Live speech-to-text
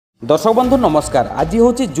दर्शक बंधु नमस्कार। आज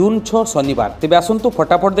हूँ जून 6 शनिवार। तेज आसतु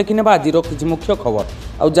फटाफट देखने आज किसी मुख्य खबर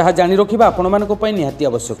आउ जहाँ जानी रखा आपण निहाती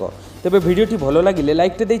आवश्यक। तेज भिडटी भल लगे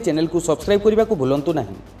लाइक दे चैनल को सब्सक्राइब करने को भूलु ना।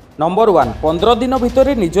 नंबर 1, 15 दिन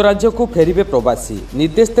भितर निज राज्य को फेरिबे प्रवासी,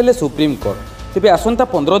 निर्देश देले सुप्रीमकोर्ट। तेज आसंता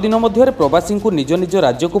 15 दिन मध्य प्रवासी को निज निज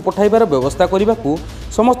राज्य को पठाइबार व्यवस्था करने को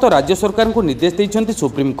समस्त राज्य सरकार को निर्देश देइछन्ति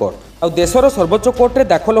सुप्रीमकोर्ट। आउ देशर सर्वोच्च कोर्टे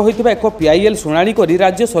दाखल होइतिबा एक पीआईएल शुणाणी करी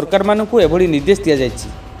राज्य सरकार मानकु एभली निर्देश दिया जायछि।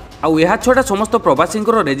 आउ यह छड़ा समस्त प्रवासी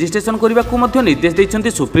रेजिस्ट्रेशन करने को निर्देश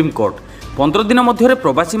देइछन्ति सुप्रीमकोर्ट। 15 दिन मध्य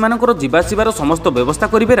प्रवासी मानकर जीवासीबार समस्त व्यवस्था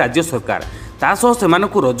करेंगे राज्य सरकार। तासह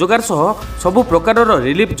सेमानकु रोजगार सह सबु प्रकार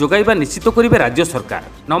रिलीफ जोगाइबा निश्चित करेंगे राज्य सरकार।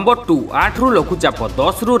 नंबर 2, 8 रु लघुचाप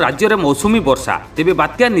 10 रु राज्य में मौसुमी वर्षा। तेबे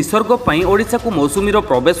बात्या निसर्ग पई ओडिशा को मौसुमीर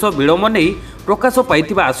प्रवेश विलंब नहीं प्रकाश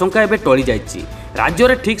पाइथिबा आशंका एबे टळी जायछि। राज्य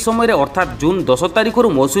में ठीक समय अर्थात जून 10 तारिख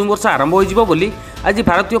मौसुमी वर्षा आरंभ हो आज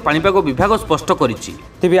भारतीय पाणीपाग विभाग स्पष्ट करिछि।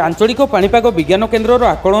 तेबे आंचलिक पाणीपाग विज्ञान केन्द्र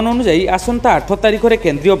आकलन अनुसार आसंता 8 तारिख में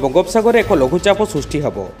केन्द्रीय बंगोपसागर एक लघुचाप सृष्टि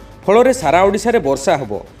हेबो। फल सारा ओडिशा रे वर्षा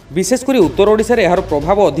हेबो। विशेषकर उत्तर ओडिशा रे यार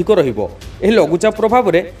प्रभाव अधिक रहिबो। एही लघुचाप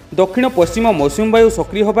प्रभाव में दक्षिण पश्चिम मौसुमी वायु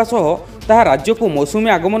सक्रिय होबा सह ताहा राज्य को मौसुमी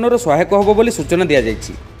आगमनर सहायक होबो बोली सूचना दिया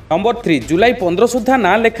जायछि। नंबर 3, जुलाई 15 सुधा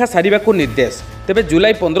ना लेखा सारिबाकू निर्देश। तेबे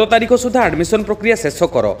जुलाई 15 तारिख सुधा एडमिशन प्रक्रिया शेष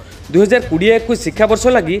कर। 2020-21 शिक्षावर्ष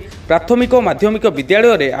लगी प्राथमिक और माध्यमिक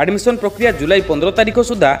विद्यालय में एडमिशन प्रक्रिया जुलाई 15 तारिख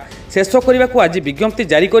सुधा शेष करने को आज विज्ञप्ति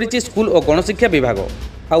जारी करिछि स्कूल और गणशिक्षा विभाग।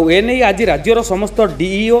 आउ एने आज राज्यर समस्त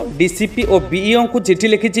डीईओ, डीसीपी और बीईओ को चिठी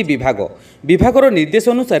लिखिछि विभागर निर्देश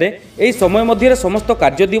अनुसार यही समय मध्य समस्त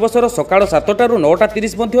कार्य दिवसर सकाळ 7टा रु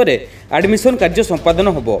 9:30 मध्य एडमिशन कार्य संपादन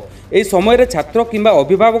होबो। एही समय छात्र किंबा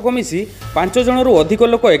अभिभावक मिसी 5 जन रु अधिक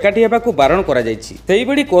लोक एकाठी हेबाकू बारण करा जायछि।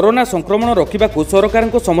 सेहिबडी कोरोना संक्रमण रोकिबाकू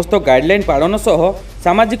सरकारक समस्त गाइडलाइन पालन सह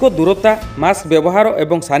सामाजिक दूरता, मास्क व्यवहार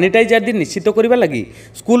और सानिटाइजर आदि निश्चित करने लगी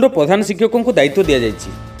स्कूल प्रधान शिक्षकों को दायित्व दि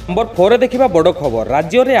जायछि। नंबर 4 देखा बड़ खबर।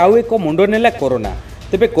 राज्य में आउ एक मुंड नेला कोरोना।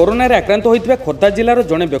 तेबे कोरोना रे आक्रांत होइतिबा खोर्धा जिलार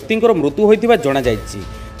जड़े व्यक्तिर मृत्यु होइतिबा जणा जायछि।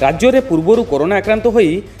 राज्य में पूर्वर कोरोना आक्रांत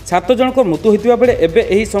होई 7 जनक मृत्यु होइतिबा बेले एबे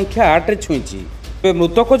एही संख्या 8 रे छुईछि। तेबे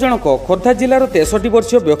मृतक जनक खोर्धा जिलार 63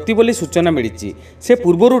 वर्षीय व्यक्ति बोली सूचना मिली। से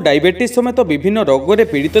पूर्वर डायबिटीज समेत विभिन्न रोग में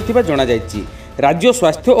पीड़ित थिबा जणा जायछि। राज्य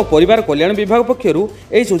स्वास्थ्य और परिवार कल्याण विभाग पक्षरु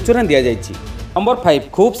एही सूचना दिया जायछि। नंबर 5,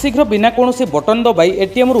 खूब शीघ्र बिना कोनोसी बटन दबाई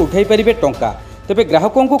एटीएम रु उठाई परिबे टंका। तेबे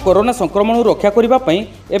ग्राहकों को कोरोना संक्रमण रक्षा करने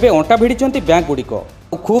एवं अंटा भिड़ी बैंक गुड़िक।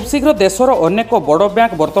 खूब शीघ्र देशर अनेक बड़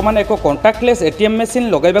बैंक बर्तमान एक कंटाक्टलेस एटीएम मेसीन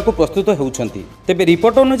लगाइबा प्रस्तुत होउछंती। तेबे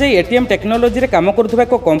रिपोर्ट अनुसार एटीएम टेक्नोलोजी रे काम करुवा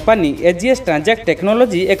एक कंपनी एजीएस ट्रांजैक्ट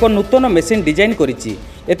टेक्नोलोजी एक नूतन मेसीन डिजाइन करिछि।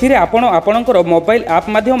 एथिरे आपणकर मोबाइल ऐप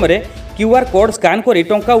माध्यम क्यूआर कोड स्कान करी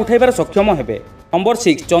टंका उठाइबार सक्षम हेबे। नंबर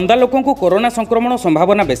 6, चंदा लोकों को कोरोना संक्रमण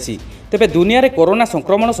संभावना बेसी। तेबे दुनिया रे कोरोना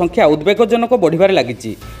संक्रमण संख्या उद्वेगजनक बढ़िबार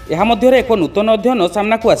लागिछि। एहा मध्यरे एक नूतन अध्ययन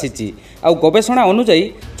सामना को आसीछि। आउ गवेषणा अनुसार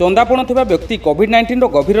चंदापण थिबा व्यक्ति कोविड-19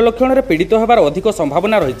 गभीर लक्षण रे पीड़ित होबार अधिक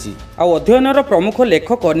संभावना रहिछि। आउ अध्ययनर प्रमुख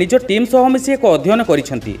लेखक निज टीम सह मिसी एक अध्ययन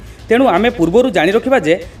करिसेंति। तेणु आमे पूर्वरु जानि रखिबा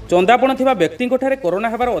जे चंदापण थिबा व्यक्तिंक ठारे कोरोना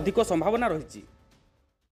हेबार अधिक संभावना रहिछि।